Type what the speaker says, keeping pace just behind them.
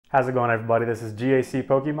How's it going, everybody? This is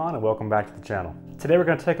gacpkmn and welcome back to the channel. Today we're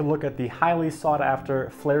going to take a look at the highly sought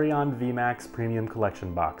after Flareon VMAX Premium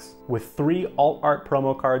Collection box. With 3 alt art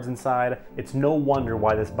promo cards inside, it's no wonder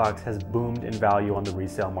why this box has boomed in value on the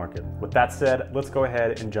resale market. With that said, let's go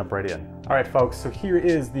ahead and jump right in. Alright folks, so here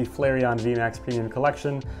is the Flareon VMAX Premium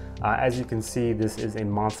Collection. As you can see, this is a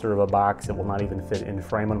monster of a box. It will not even fit in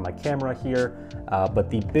frame on my camera here.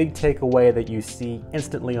 But the big takeaway that you see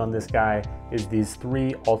instantly on this guy is these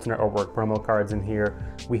 3 alternate artwork promo cards in here.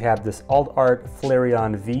 We have this alt art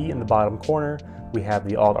Flareon V in the bottom corner. We have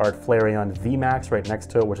the alt art Flareon VMAX right next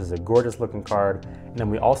to it, which is a gorgeous looking card. And then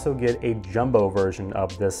we also get a jumbo version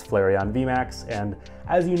of this Flareon VMAX. And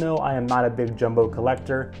as you know, I am not a big jumbo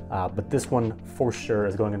collector, but this one for sure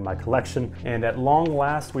is going in my collection. And at long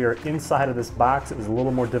last, we are inside of this box. It was a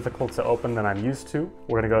little more difficult to open than I'm used to.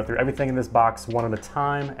 We're gonna go through everything in this box one at a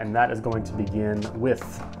time, and that is going to begin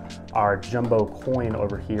with our jumbo coin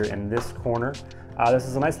over here in this corner. This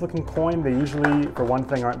is a nice looking coin. They usually, for one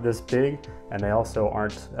thing, aren't this big, and they also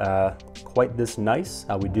aren't quite this nice.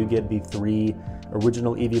 We do get the 3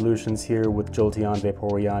 original Eeveelutions here with Jolteon,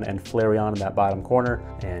 Vaporeon, and Flareon in that bottom corner.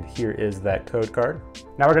 And here is that code card.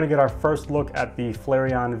 Now we're gonna get our first look at the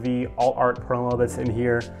Flareon V alt art promo that's in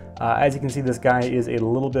here. As you can see, this guy is a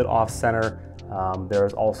little bit off center.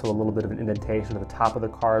 There's also a little bit of an indentation at the top of the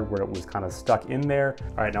card where it was kind of stuck in there.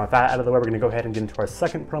 All right, now with that out of the way, we're gonna go ahead and get into our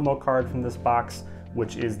second promo card from this box,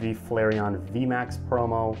 which is the Flareon VMAX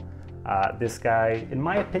promo. This guy, in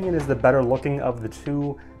my opinion, is the better looking of the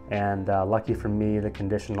 2. And lucky for me, the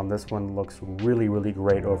condition on this one looks really, really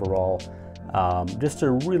great overall. Just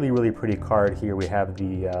a really, really pretty card here. We have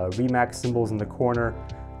the VMAX symbols in the corner.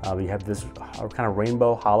 We have this kind of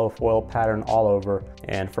rainbow hollow foil pattern all over.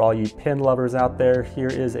 And for all you pin lovers out there, here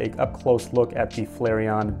is a up-close look at the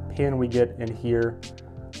Flareon pin we get in here.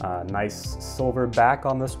 Nice silver back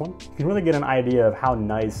on this one. You can really get an idea of how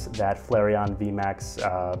nice that Flareon VMAX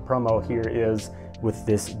promo here is with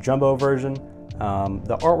this jumbo version.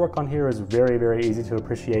 The artwork on here is very, very easy to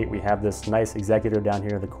appreciate. We have this nice executive down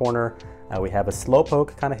here in the corner. We have a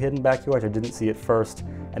slowpoke kind of hidden back here, which I didn't see at first.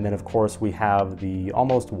 And then of course we have the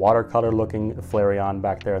almost watercolor looking Flareon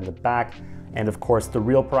back there in the back. And of course the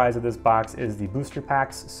real prize of this box is the booster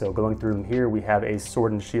packs. So going through them here, we have a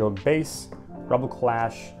Sword and Shield base, Rebel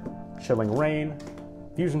Clash, Chilling Reign,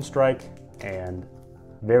 Fusion Strike, and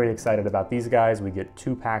very excited about these guys. We get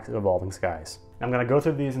 2 packs of Evolving Skies. I'm going to go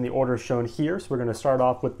through these in the order shown here. So we're going to start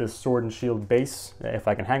off with this Sword and Shield base, if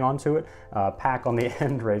I can hang on to it, pack on the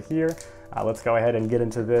end right here. Let's go ahead and get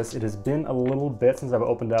into this. It has been a little bit since I've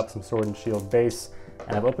opened up some Sword and Shield base,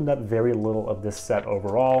 and I've opened up very little of this set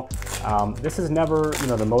overall. This is never,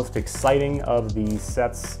 the most exciting of the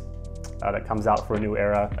sets that comes out for a new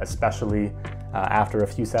era, especially after a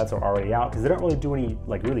few sets are already out, because they don't really do any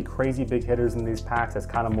really crazy big hitters in these packs. It's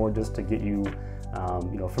kind of more just to get you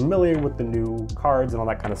familiar with the new cards and all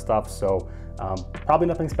that kind of stuff. So probably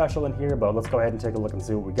nothing special in here, but let's go ahead and take a look and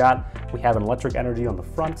see what we got. We have an Electric Energy on the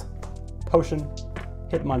front, Potion,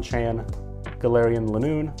 Hitmonchan, Galarian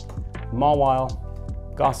Lanoon, Mawile,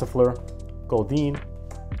 Gossifleur, Goldeen,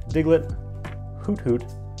 Diglett, Hoot.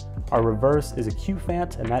 Our reverse is a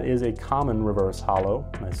Q-Fant, and that is a common reverse holo.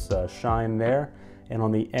 Nice shine there. And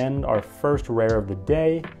on the end, our first rare of the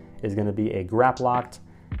day is going to be a Graplocked.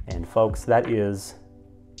 And folks, that is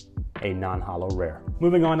a non-holo rare.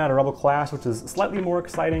 Moving on now to Rebel Clash, which is slightly more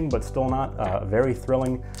exciting, but still not very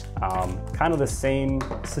thrilling. Kind of the same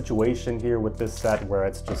situation here with this set where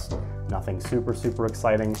it's just nothing super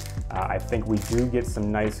exciting. I think we do get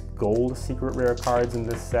some nice gold secret rare cards in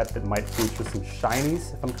this set that might feature some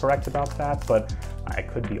shinies, if I'm correct about that, but I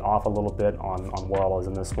could be off a little bit on what all is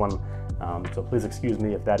in this one. So please excuse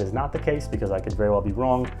me if that is not the case, because I could very well be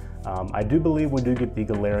wrong. I do believe we do get the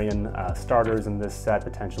Galarian starters in this set,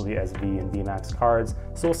 potentially as V and VMAX cards.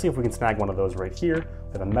 So we'll see if we can snag one of those right here.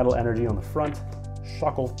 We have a Metal Energy on the front,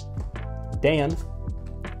 Shuckle, Dan,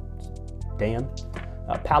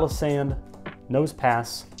 Palisand,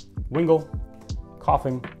 Nosepass, Wingull,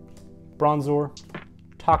 Coughing, Bronzor,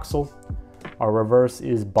 Toxel. Our reverse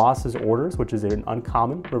is Boss's Orders, which is an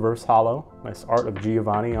uncommon reverse holo. Nice art of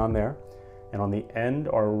Giovanni on there. And on the end,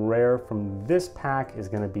 our rare from this pack is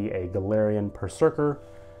going to be a Galarian Berserker,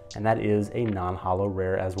 and that is a non-holo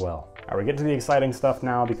rare as well. All right, we're getting to the exciting stuff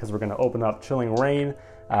now because we're going to open up Chilling Reign.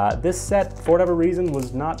 This set, for whatever reason,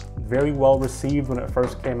 was not very well received when it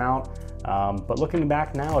first came out, but looking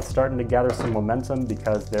back now, it's starting to gather some momentum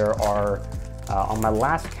because there are On my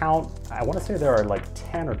last count, I want to say there are like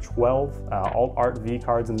 10 or 12 Alt Art V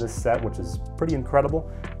cards in this set, which is pretty incredible,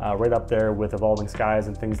 right up there with Evolving Skies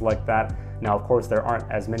and things like that. Now, of course, there aren't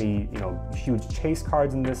as many, huge chase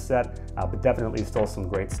cards in this set, but definitely still some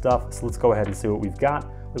great stuff. So let's go ahead and see what we've got.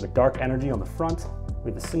 We have a Dark Energy on the front.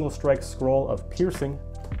 We have a Single Strike Scroll of Piercing,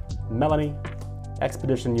 Melanie,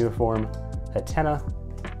 Expedition Uniform, Hatena,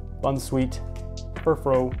 Bunsweet,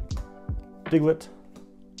 Furfrou, Diglett,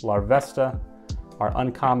 Larvesta. Our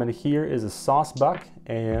uncommon here is a Saucebuck,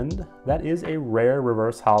 and that is a rare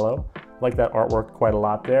reverse holo. I like that artwork quite a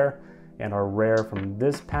lot there. And our rare from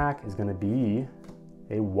this pack is going to be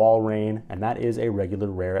a Walrein, and that is a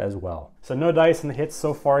regular rare as well. So no dice in the hits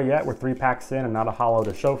so far yet. We're 3 packs in and not a holo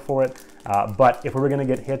to show for it. But if we were going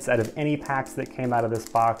to get hits out of any packs that came out of this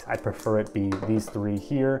box, I'd prefer it be these 3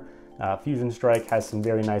 here. Fusion Strike has some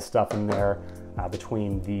very nice stuff in there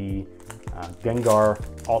between the Gengar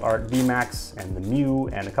Alt Art VMAX and the Mew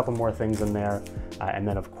and a couple more things in there. And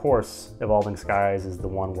then of course, Evolving Skies is the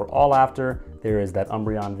one we're all after. There is that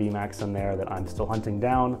Umbreon VMAX in there that I'm still hunting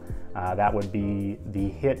down. That would be the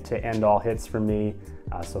hit to end all hits for me.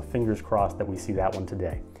 So fingers crossed that we see that one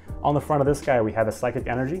today. On the front of this guy, we have a Psychic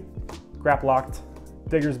Energy, Graplocked,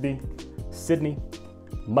 Diggersby, Sydney,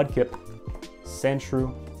 Mudkip,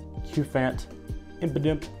 Sandshrew, Cufant,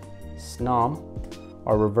 Impidimp, Snom.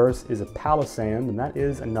 Our reverse is a Palisand, and that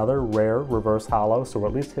is another rare reverse holo, so we're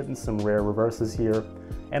at least hitting some rare reverses here.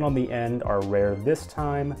 And on the end, our rare this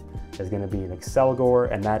time is going to be an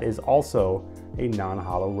Excelgor, and that is also a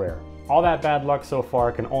non-holo rare. All that bad luck so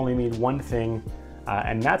far can only mean one thing,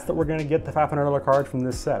 and that's that we're going to get the $500 card from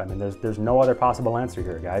this set. I mean, there's no other possible answer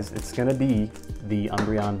here, guys. It's going to be the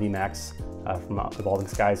Umbreon VMAX from Evolving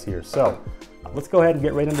Skies here. So let's go ahead and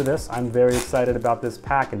get right into this. I'm very excited about this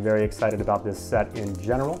pack and very excited about this set in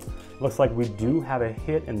general. Looks like we do have a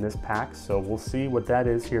hit in this pack, so we'll see what that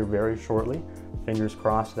is here very shortly. Fingers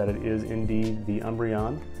crossed that it is indeed the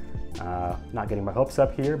Umbreon. Not getting my hopes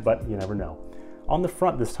up here, but you never know. On the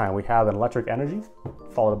front this time, we have an Electric Energy,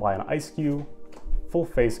 followed by an Ice Cube, Full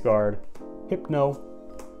Face Guard, Hypno,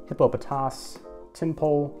 Hippopotas,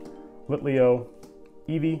 Tinpole, Litleo,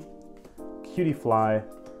 Eevee, Cutiefly.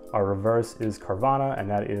 Our reverse is Carvana, and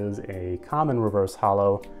that is a common reverse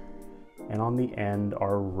holo. And on the end,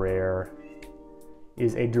 our rare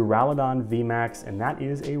is a Duraludon VMAX, and that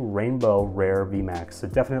is a Rainbow Rare VMAX. So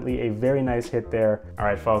definitely a very nice hit there. All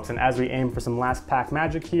right, folks, and as we aim for some last pack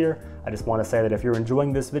magic here, I just want to say that if you're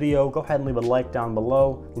enjoying this video, go ahead and leave a like down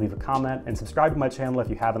below, leave a comment, and subscribe to my channel if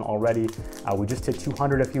you haven't already. We just hit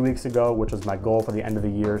 200 a few weeks ago, which was my goal for the end of the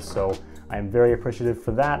year, so I am very appreciative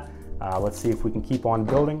for that. Let's see if we can keep on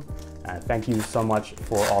building. Thank you so much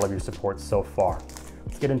for all of your support so far.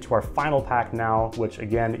 Let's get into our final pack now, which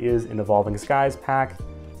again is an Evolving Skies pack.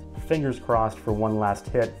 Fingers crossed for one last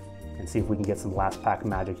hit and see if we can get some last pack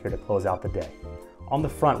magic here to close out the day. On the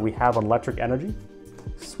front, we have Electric Energy,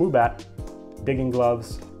 Swoobat, Digging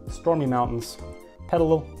Gloves, Stormy Mountains,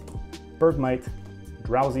 Petalil, Bergmite,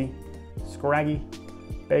 Drowsy, Scraggy,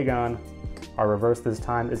 Bagon. Our reverse this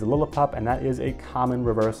time is a Lillipup, and that is a common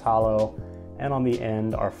reverse holo. And on the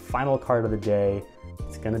end, our final card of the day,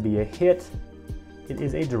 it's going to be a hit. It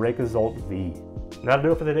is a Dracozolt V. That'll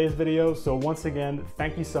do it for today's video. So once again,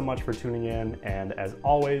 thank you so much for tuning in. And as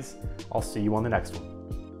always, I'll see you on the next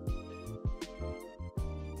one.